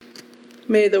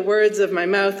May the words of my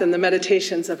mouth and the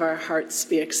meditations of our hearts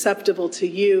be acceptable to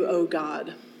you, O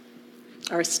God,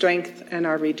 our strength and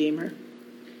our Redeemer.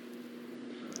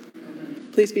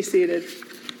 Please be seated.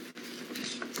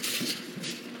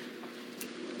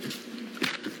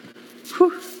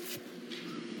 Whew.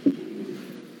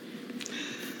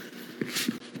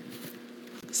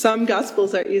 Some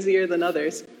gospels are easier than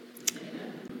others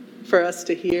for us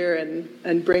to hear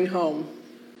and bring home.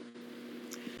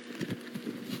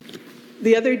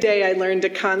 The other day I learned a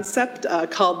concept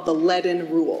called the Leaden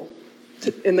Rule.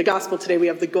 In the gospel today we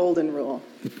have the Golden Rule.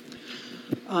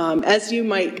 As you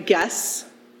might guess,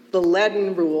 the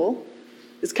Leaden Rule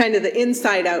is kind of the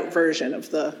inside-out version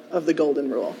of the Golden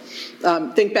Rule.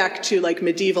 Think back to like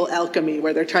medieval alchemy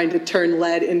where they're trying to turn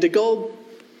lead into gold.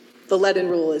 The Leaden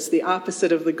Rule is the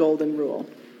opposite of the Golden Rule.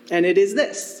 And it is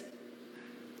this: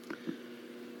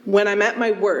 when I'm at my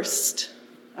worst,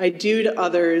 I do to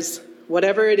others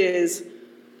whatever it is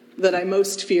that I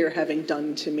most fear having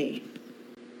done to me.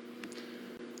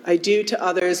 I do to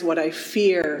others what I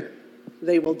fear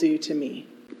they will do to me.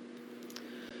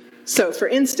 So, for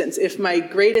instance, if my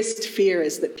greatest fear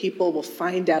is that people will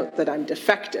find out that I'm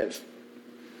defective,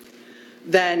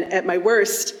 then at my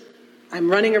worst,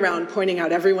 I'm running around pointing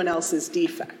out everyone else's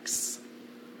defects.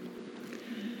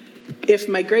 If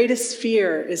my greatest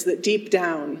fear is that deep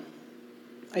down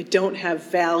I don't have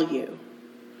value,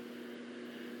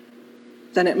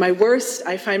 then at my worst,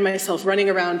 I find myself running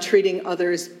around treating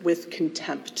others with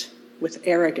contempt, with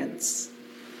arrogance.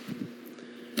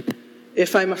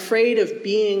 If I'm afraid of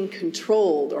being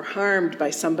controlled or harmed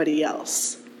by somebody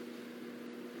else,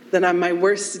 then on my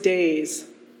worst days,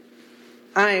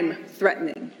 I'm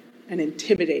threatening and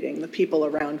intimidating the people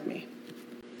around me.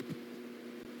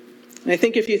 And I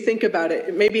think if you think about it,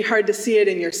 it may be hard to see it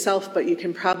in yourself, but you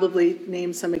can probably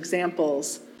name some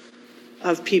examples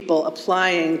of people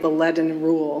applying the Leaden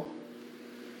Rule.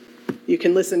 You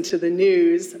can listen to the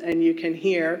news and you can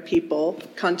hear people,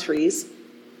 countries,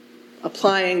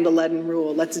 applying the Leaden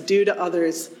Rule. Let's do to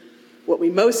others what we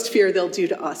most fear they'll do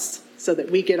to us so that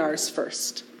we get ours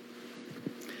first.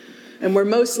 And we're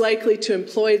most likely to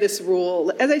employ this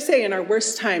rule, as I say, in our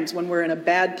worst times, when we're in a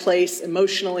bad place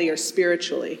emotionally or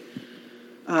spiritually,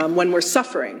 when we're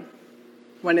suffering,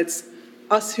 when it's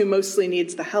us who mostly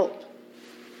needs the help.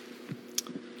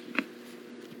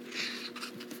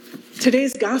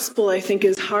 Today's gospel, I think,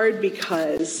 is hard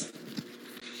because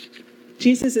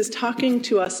Jesus is talking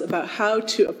to us about how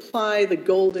to apply the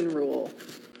Golden Rule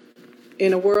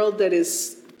in a world that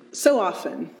is so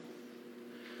often,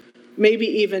 maybe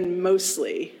even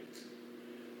mostly,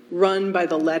 run by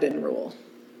the Leaden Rule.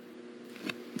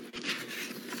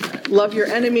 Love your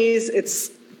enemies. It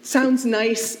sounds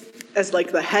nice as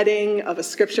like the heading of a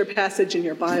scripture passage in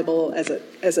your Bible,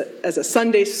 as a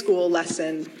Sunday school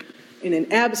lesson in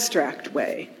an abstract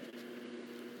way.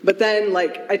 But then,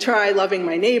 I try loving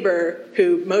my neighbor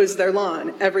who mows their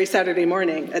lawn every Saturday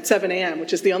morning at 7 a.m.,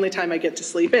 which is the only time I get to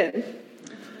sleep in.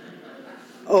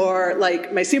 Or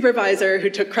my supervisor who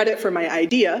took credit for my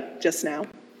idea just now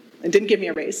and didn't give me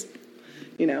a raise.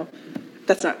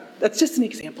 That's just an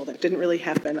example. That didn't really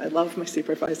happen. I love my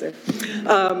supervisor.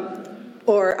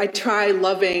 Or I try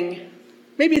loving,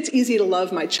 maybe it's easy to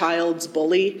love my child's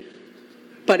bully,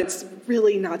 but it's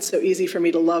really not so easy for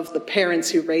me to love the parents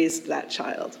who raised that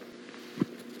child.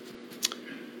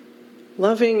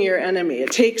 Loving your enemy.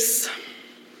 It takes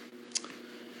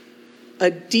a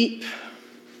deep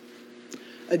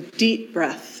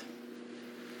breath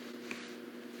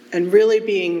and really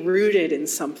being rooted in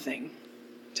something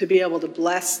to be able to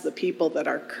bless the people that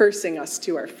are cursing us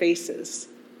to our faces.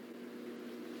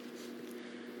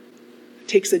 It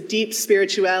takes a deep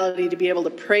spirituality to be able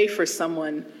to pray for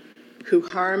someone who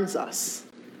harms us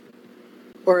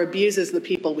or abuses the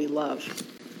people we love.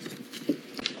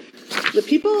 The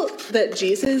people that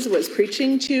Jesus was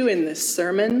preaching to in this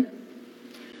sermon,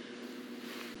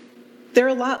 they're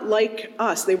a lot like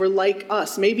us. They were like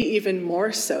us, maybe even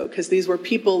more so, because these were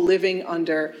people living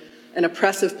under an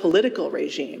oppressive political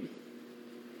regime.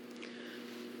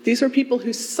 These were people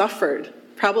who suffered,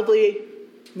 probably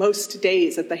most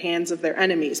days, at the hands of their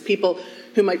enemies. People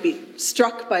who might be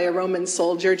struck by a Roman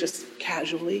soldier just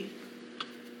casually.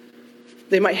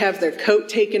 They might have their coat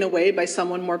taken away by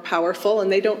someone more powerful,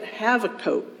 and they don't have a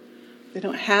coat. They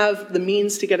don't have the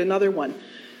means to get another one.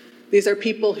 These are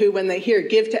people who, when they hear,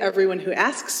 give to everyone who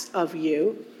asks of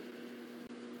you,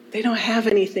 they don't have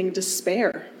anything to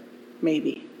spare,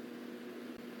 maybe.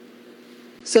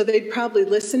 So they'd probably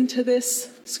listen to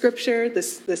this scripture,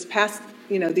 this past,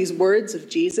 these words of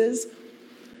Jesus,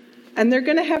 and they're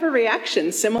going to have a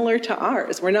reaction similar to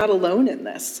ours. We're not alone in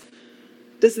this.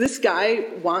 Does this guy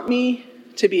want me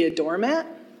To be a doormat?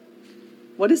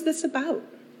 What is this about?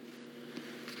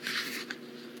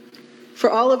 For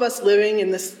all of us living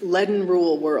in this Leaden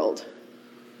Rule world,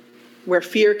 where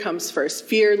fear comes first,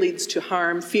 fear leads to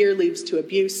harm, fear leads to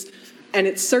abuse, and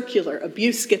it's circular.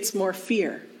 Abuse gets more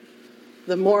fear.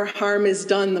 The more harm is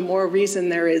done, the more reason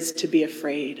there is to be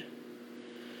afraid.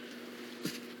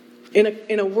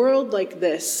 In a world like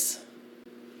this,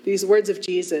 these words of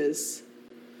Jesus,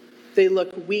 they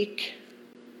look weak.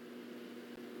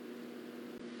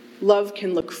 Love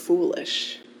can look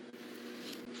foolish.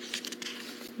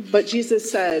 But Jesus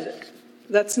said,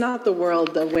 that's not the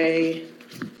world the way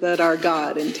that our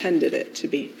God intended it to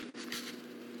be.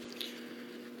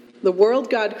 The world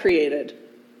God created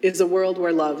is a world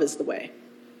where love is the way.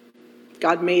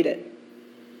 God made it.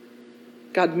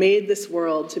 God made this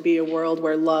world to be a world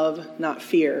where love, not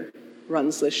fear,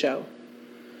 runs the show.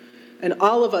 And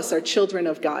all of us are children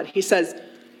of God. He says,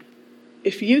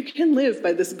 if you can live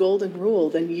by this golden rule,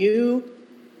 then you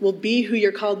will be who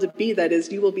you're called to be. That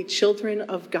is, you will be children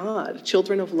of God,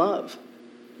 children of love.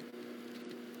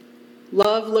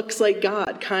 Love looks like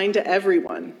God, kind to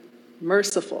everyone,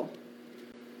 merciful,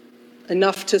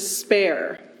 enough to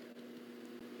spare,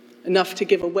 enough to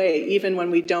give away, even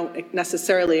when we don't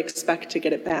necessarily expect to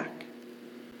get it back.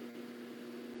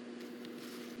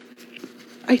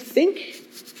 I think,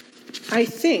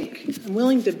 I'm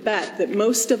willing to bet that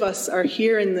most of us are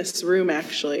here in this room,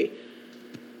 actually,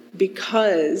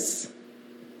 because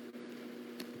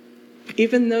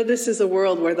even though this is a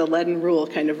world where the Leaden Rule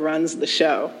kind of runs the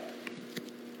show,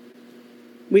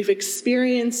 we've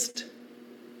experienced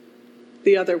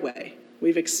the other way.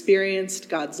 We've experienced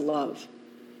God's love.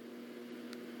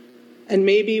 And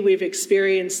maybe we've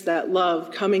experienced that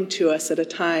love coming to us at a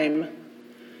time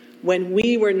when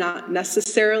we were not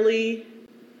necessarily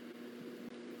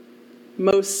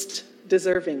most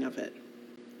deserving of it.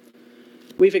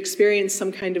 We've experienced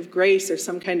some kind of grace or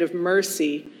some kind of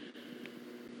mercy.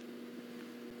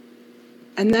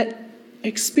 And that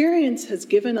experience has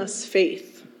given us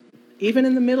faith, even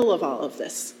in the middle of all of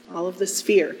this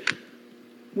fear.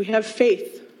 We have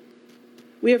faith.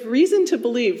 We have reason to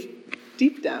believe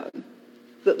deep down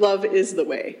that love is the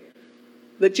way,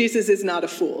 that Jesus is not a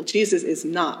fool. Jesus is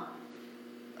not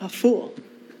a fool.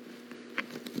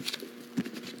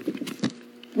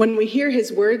 When we hear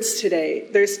his words today,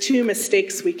 there's two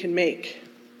mistakes we can make,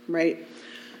 right?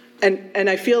 And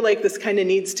I feel like this kind of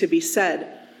needs to be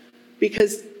said,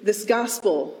 because this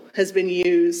gospel has been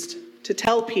used to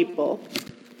tell people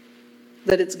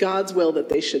that it's God's will that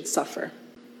they should suffer.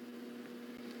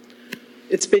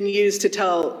 It's been used to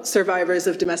tell survivors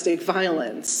of domestic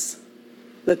violence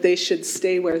that they should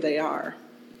stay where they are.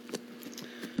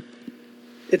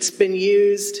 It's been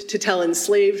used to tell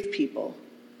enslaved people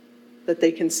that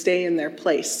they can stay in their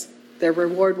place. Their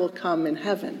reward will come in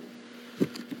heaven.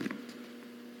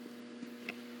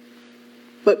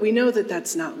 But we know that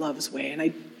that's not love's way, and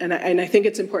I think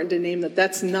it's important to name that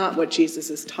that's not what Jesus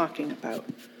is talking about.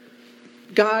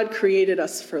 God created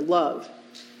us for love,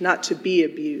 not to be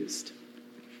abused.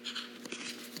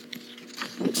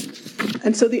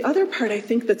 And so the other part I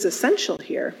think that's essential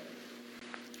here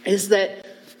is that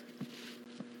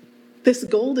this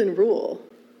golden rule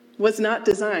was not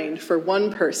designed for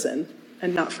one person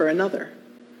and not for another.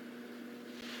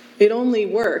 It only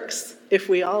works if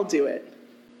we all do it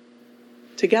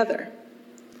together.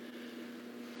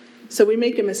 So we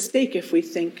make a mistake if we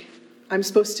think, I'm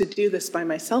supposed to do this by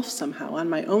myself somehow, on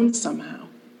my own somehow.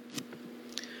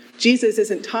 Jesus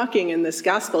isn't talking in this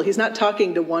gospel. He's not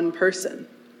talking to one person.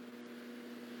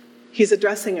 He's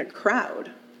addressing a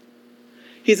crowd.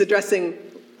 He's addressing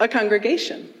a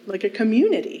congregation, like a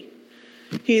community.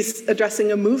 He's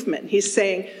addressing a movement. He's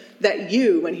saying that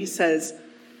you, when he says,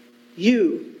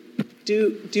 you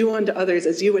do unto others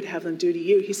as you would have them do to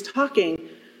you, he's talking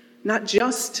not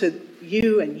just to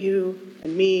you and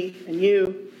me and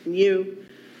you and you.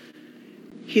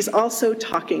 He's also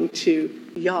talking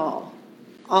to y'all,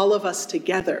 all of us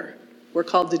together. We're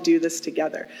called to do this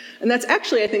together. And that's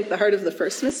actually, I think, the heart of the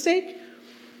first mistake,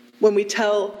 when we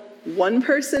tell one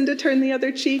person to turn the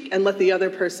other cheek and let the other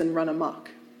person run amok.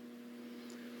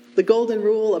 The golden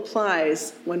rule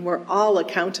applies when we're all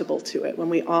accountable to it, when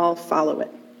we all follow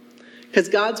it. Because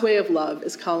God's way of love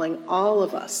is calling all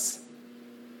of us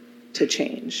to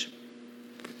change.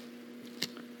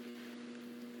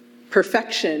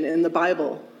 Perfection in the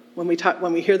Bible, when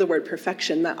we hear the word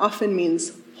perfection, that often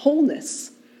means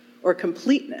wholeness or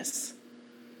completeness.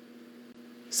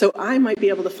 So I might be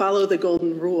able to follow the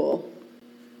golden rule,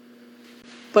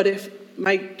 but if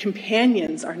my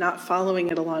companions are not following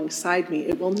it alongside me,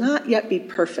 it will not yet be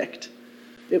perfect.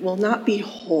 It will not be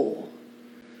whole.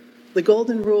 The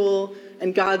golden rule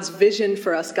and God's vision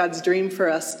for us, God's dream for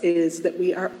us, is that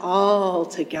we are all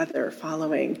together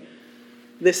following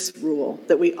this rule,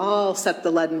 that we all set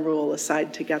the Leaden Rule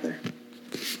aside together.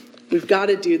 We've got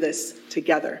to do this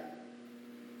together.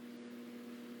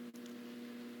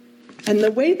 And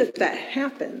the way that that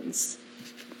happens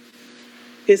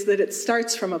is that it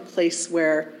starts from a place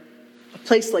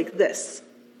like this,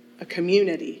 a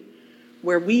community,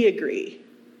 where we agree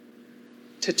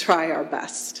to try our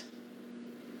best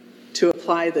to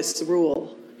apply this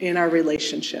rule in our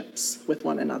relationships with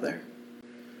one another.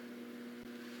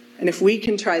 And if we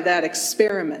can try that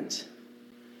experiment,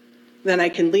 then I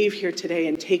can leave here today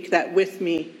and take that with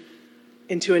me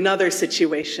into another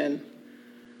situation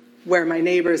where my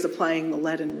neighbor is applying the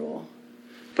Leaden Rule.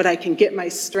 But I can get my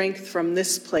strength from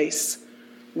this place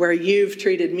where you've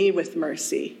treated me with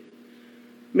mercy,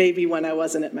 maybe when I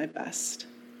wasn't at my best.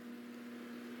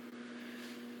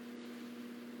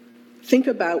 Think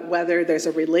about whether there's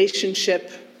a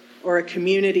relationship or a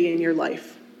community in your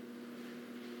life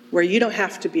where you don't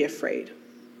have to be afraid.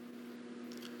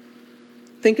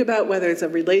 Think about whether it's a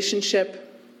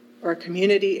relationship or a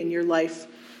community in your life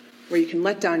where you can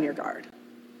let down your guard.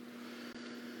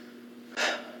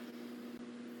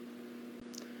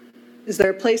 Is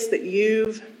there a place that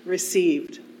you've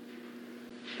received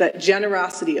that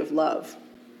generosity of love?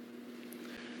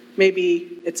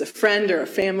 Maybe it's a friend or a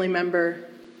family member.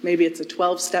 Maybe it's a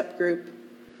 12-step group.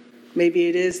 Maybe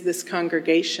it is this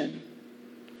congregation.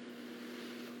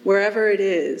 Wherever it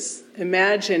is,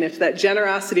 imagine if that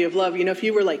generosity of love, if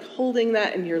you were like holding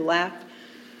that in your lap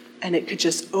and it could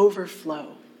just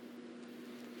overflow.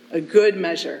 A good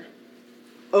measure,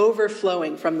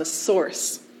 overflowing from the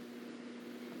source.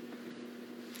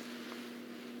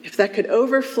 If that could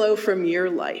overflow from your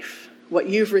life, what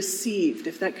you've received,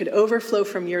 if that could overflow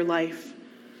from your life,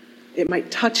 it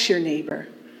might touch your neighbor.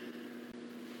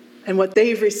 And what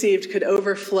they've received could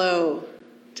overflow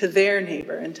to their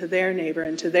neighbor and to their neighbor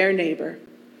and to their neighbor.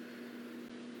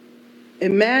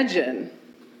 Imagine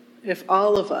if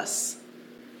all of us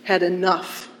had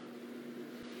enough,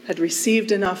 had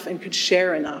received enough and could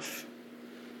share enough.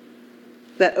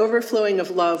 That overflowing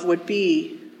of love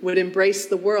would embrace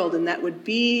the world, and that would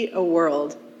be a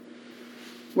world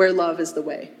where love is the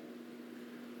way,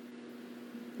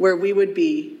 where we would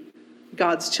be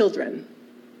God's children.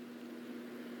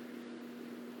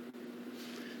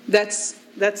 That's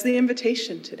the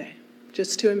invitation today,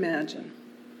 just to imagine.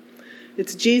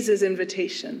 It's Jesus'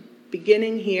 invitation,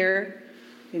 beginning here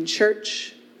in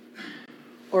church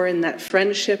or in that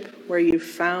friendship where you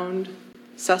found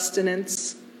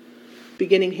sustenance,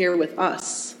 beginning here with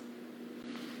us,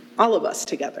 all of us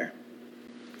together.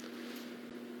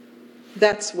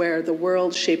 That's where the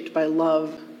world shaped by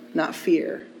love, not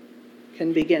fear,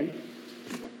 can begin.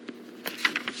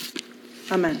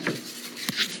 Amen.